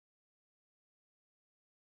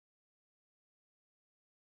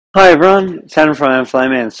Hi everyone, it's Adam from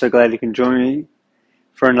Flyman. So glad you can join me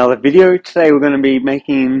for another video. Today we're going to be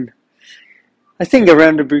making, I think, a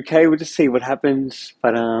rounded bouquet. We'll just see what happens,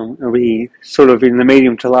 but it'll be sort of in the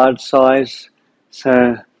medium to large size.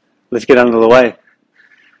 So let's get under the way.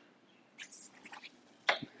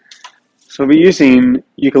 So we'll be using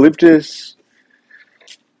eucalyptus.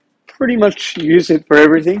 Pretty much use it for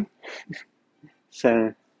everything.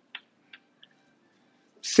 So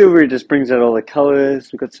silvery just brings out all the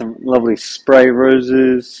colours. We've got some lovely spray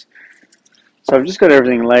roses. So I've just got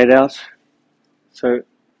everything laid out. So it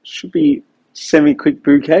should be semi-quick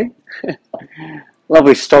bouquet.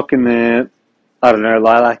 Lovely stock in there. I don't know,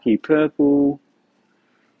 lilac-y purple.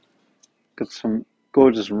 Got some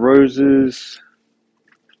gorgeous roses.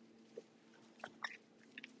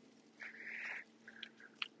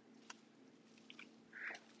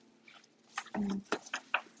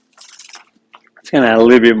 It's going to add a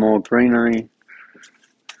little bit more greenery.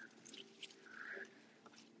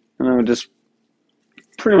 And then we're just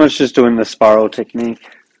pretty much just doing the spiral technique.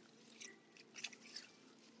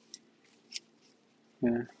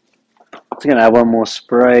 Yeah. It's going to add one more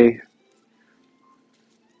spray.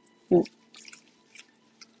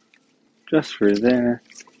 Just through there.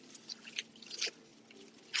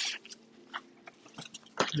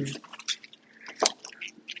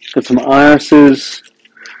 Got some irises.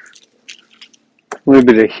 A little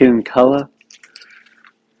bit of hidden colour.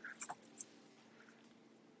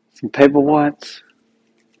 Some paper whites.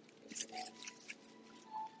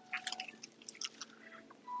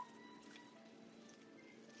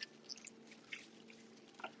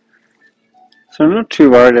 So I'm not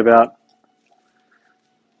too worried about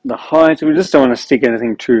the height. We just don't want to stick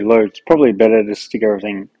anything too low. It's probably better to stick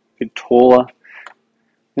everything a bit taller.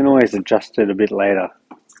 You can always adjust it a bit later.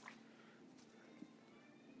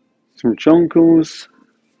 Some jonquils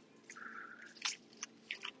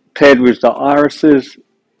paired with the irises,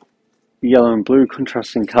 yellow and blue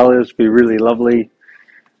contrasting colours, be really lovely,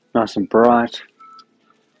 nice and bright.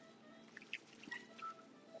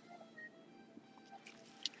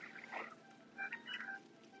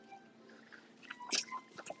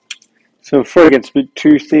 So before it gets a bit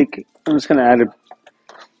too thick, I'm just going to add a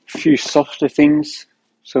few softer things.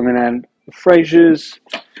 So I'm going to add the freesias,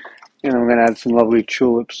 and I'm going to add some lovely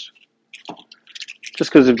tulips.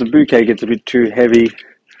 Just because if the bouquet gets a bit too heavy,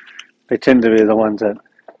 they tend to be the ones that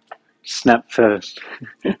snap first.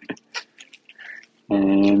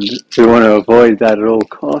 And we want to avoid that at all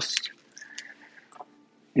costs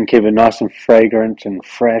and keep it nice and fragrant and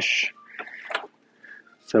fresh.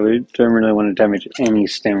 So we don't really want to damage any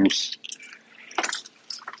stems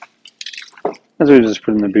as we're just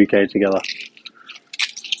putting the bouquet together.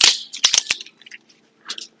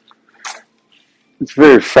 It's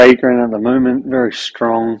very fragrant at the moment, very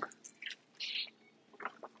strong.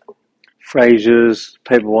 Freesias,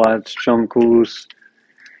 paper whites, jonquils.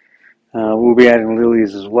 We'll be adding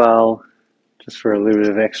lilies as well, just for a little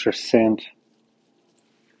bit of extra scent.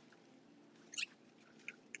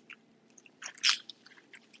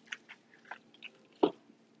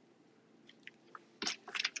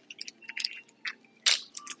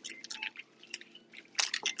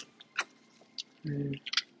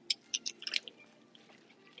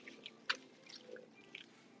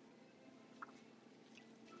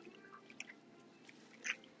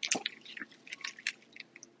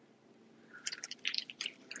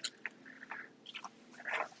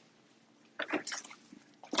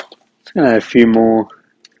 Just going to add a few more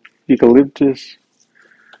eucalyptus.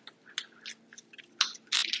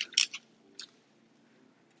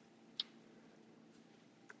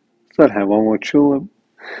 So I'd have one more tulip.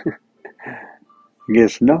 I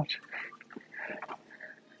guess not.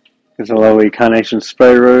 There's a lovely carnation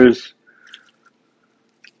spray rose.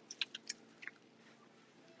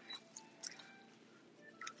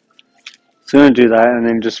 So I'm going to do that and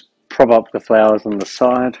then just prop up the flowers on the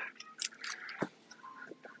side.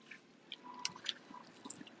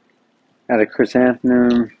 Add a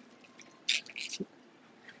chrysanthemum.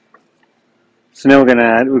 So now we're going to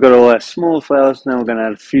add, we've got all our small flowers, now we're going to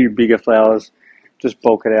add a few bigger flowers, just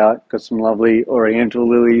bulk it out. Got some lovely oriental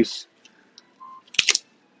lilies.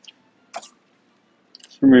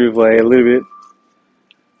 Just remove away a little bit.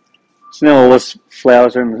 So now all the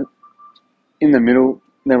flowers are in the middle,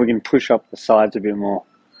 then we can push up the sides a bit more.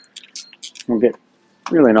 We'll get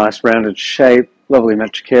really nice rounded shape, lovely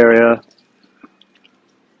matricaria.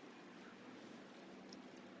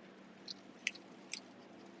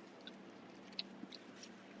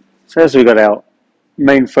 So as we've got our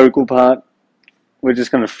main focal part, we're just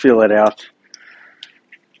going to fill it out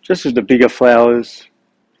just with the bigger flowers.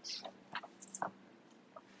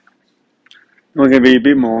 We're going to be a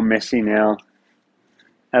bit more messy now,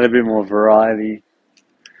 add a bit more variety.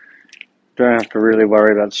 Don't have to really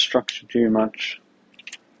worry about structure too much,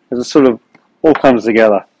 because it sort of all comes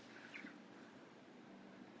together.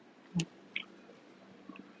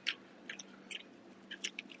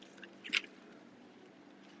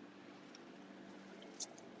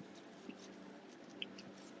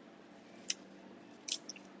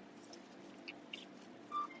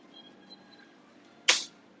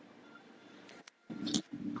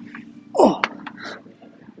 Oh,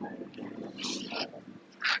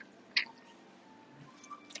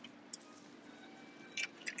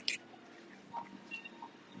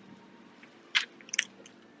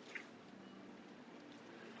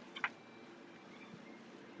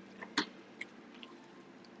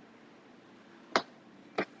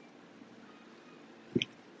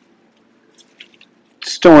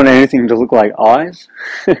 just don't want anything to look like eyes.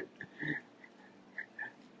 If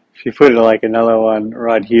you put it like another one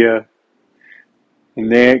right here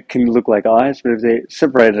and there, it can look like eyes, but if they're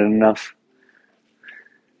separated enough.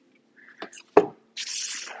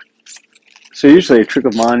 So usually a trick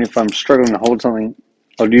of mine, if I'm struggling to hold something,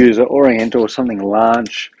 I'll use an oriental or something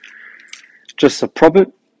large just to prop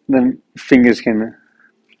it. Then fingers can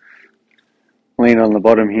lean on the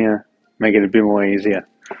bottom here, make it a bit more easier.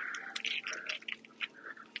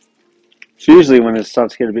 So usually when it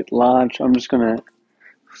starts to get a bit large, I'm just going to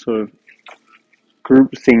sort of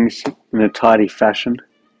group things in a tidy fashion.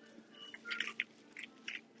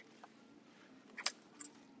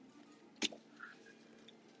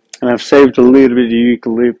 And I've saved a little bit of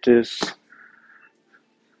eucalyptus,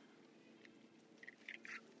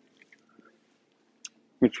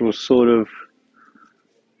 which will sort of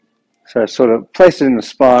place it in the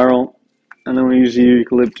spiral, and then we use the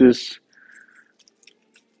eucalyptus,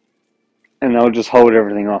 and I'll just hold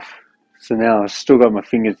everything off. So now I've still got my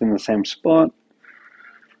fingers in the same spot.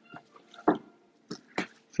 So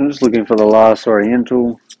I'm just looking for the last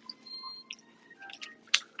oriental.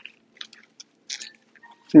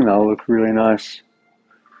 I think that'll look really nice.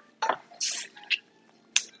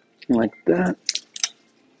 Like that.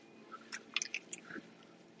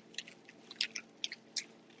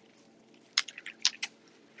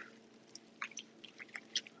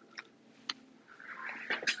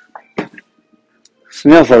 So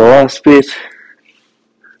now for the last bit,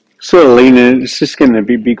 sort of lean in, it's just getting a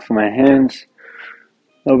bit big for my hands.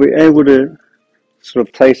 I'll be able to sort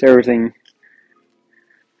of place everything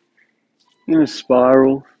in a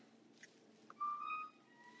spiral.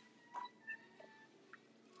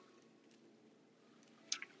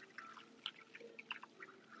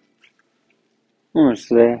 Almost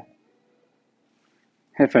there.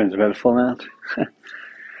 Headphones are about to fall out.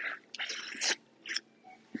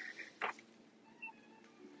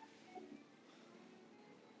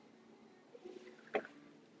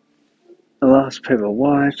 The last paper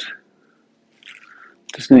white.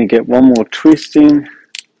 Just need to get one more twist in.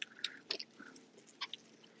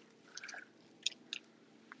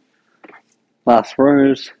 Last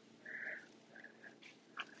rose.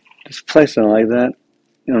 Just place it like that.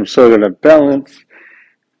 And I'm sort of going to balance.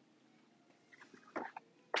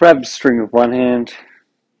 Grab the string with one hand.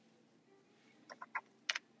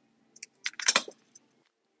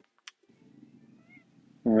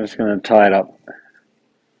 I'm just going to tie it up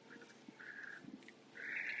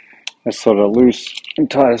as sort of loose and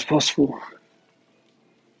tight as possible.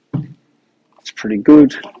 It's pretty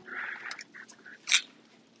good.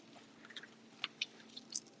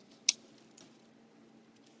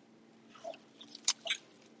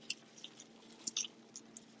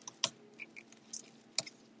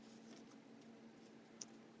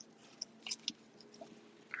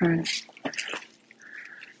 Right.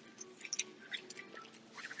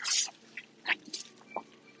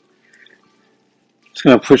 Just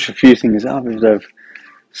going to push a few things up as they've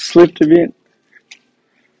slipped a bit.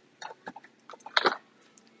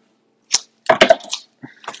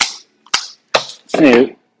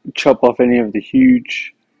 And chop off any of the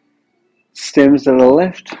huge stems that are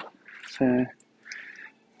left. So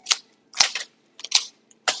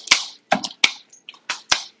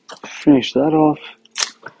finish that off.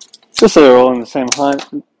 Just so they're all in the same height.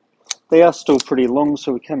 They are still pretty long,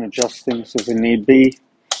 so we can adjust things if we need be.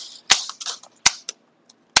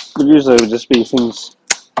 But usually it would just be things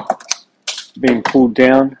being pulled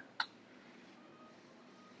down.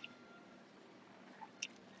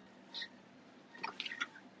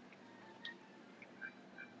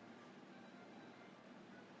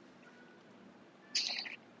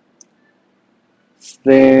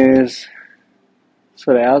 There's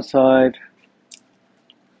sort of outside.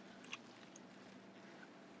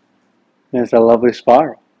 There's a lovely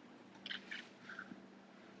spiral.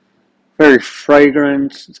 very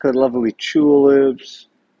fragrant. It's got lovely tulips.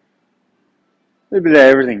 A little bit of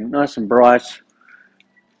everything. Nice and bright.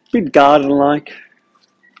 A bit garden-like.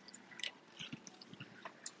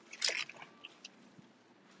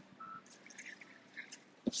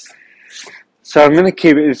 So I'm going to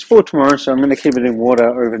keep it, it's for tomorrow, so I'm going to keep it in water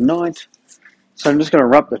overnight. So I'm just going to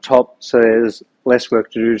wrap the top so there's less work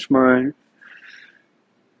to do tomorrow.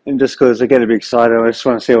 And just because I get a bit excited, I just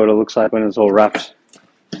want to see what it looks like when it's all wrapped.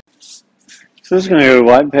 So I'm just going to go with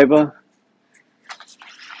white paper.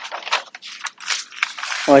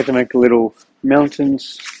 I like to make little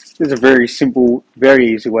mountains. This is a very simple, very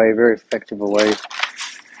easy way, very effective way.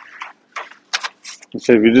 And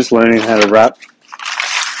so if you're just learning how to wrap,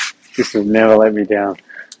 this will never let me down.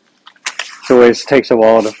 It always takes a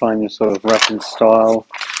while to find your sort of wrapping style.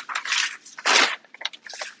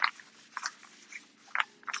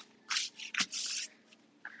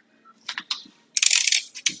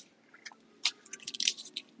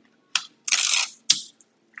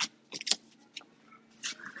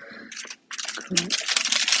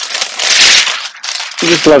 I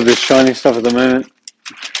just love this shiny stuff at the moment.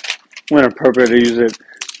 When appropriate, to use it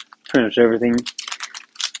pretty much everything.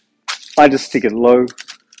 I just stick it low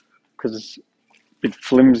because it's a bit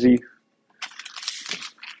flimsy.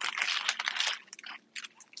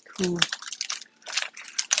 Cool.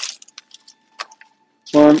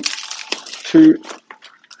 1, 2.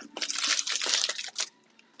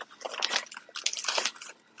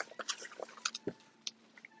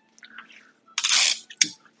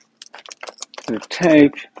 Bit of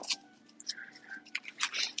tape.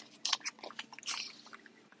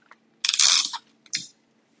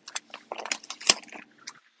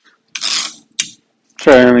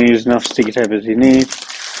 Try to only use enough sticky tape as you need.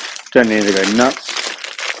 Don't need to go nuts.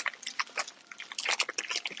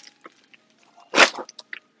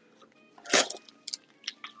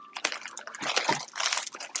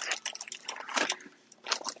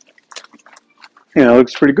 You know, it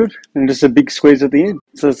looks pretty good. And just a big squeeze at the end.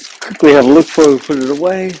 So let's quickly have a look before we put it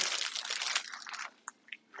away.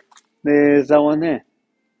 There's that one there.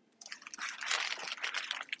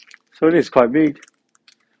 So it is quite big.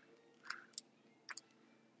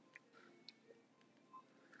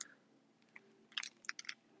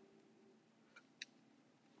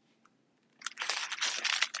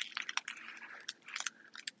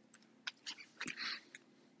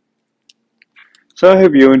 So I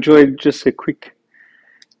hope you enjoyed just a quick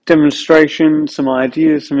demonstration, some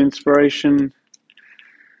ideas, some inspiration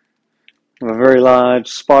of a very large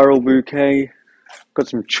spiral bouquet. Got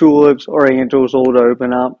some tulips, orientals all to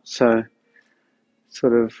open up, so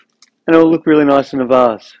sort of, and it'll look really nice in a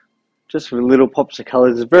vase. Just with little pops of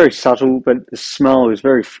colours. It's very subtle, but the smell is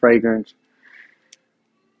very fragrant.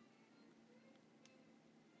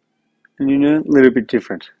 And you know, a little bit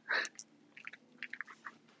different.